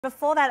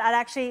Before that, I'd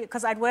actually,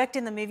 because I'd worked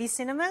in the movie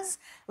cinemas,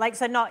 like,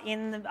 so not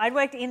in the, I'd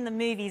worked in the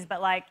movies,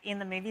 but like in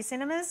the movie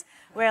cinemas,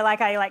 where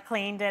like I like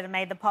cleaned it and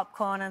made the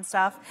popcorn and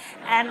stuff.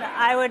 And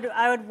I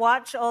would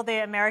watch all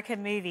the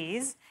American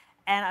movies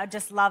and I'd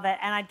just love it.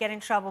 And I'd get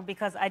in trouble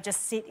because I'd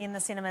just sit in the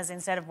cinemas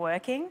instead of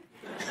working.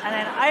 And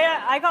then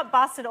I got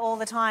busted all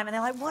the time. And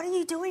they're like, what are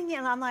you doing here?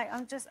 And I'm like,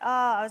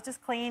 I was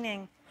just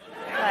cleaning.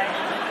 Like,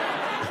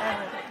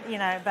 you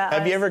know, but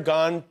Have you ever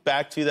gone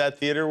back to that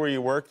theater where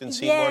you worked and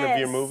seen one of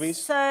your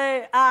movies? So,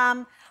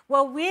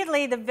 well,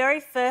 weirdly, the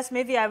very first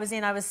movie I was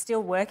in, I was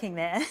still working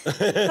there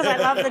because I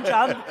loved the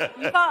job.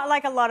 You got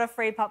like a lot of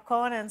free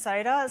popcorn and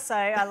soda, so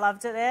I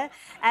loved it there.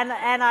 And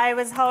I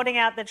was holding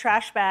out the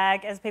trash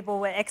bag as people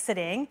were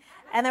exiting,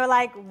 and they were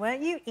like,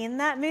 "Weren't you in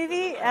that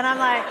movie?" And I'm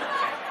like,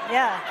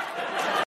 "Yeah."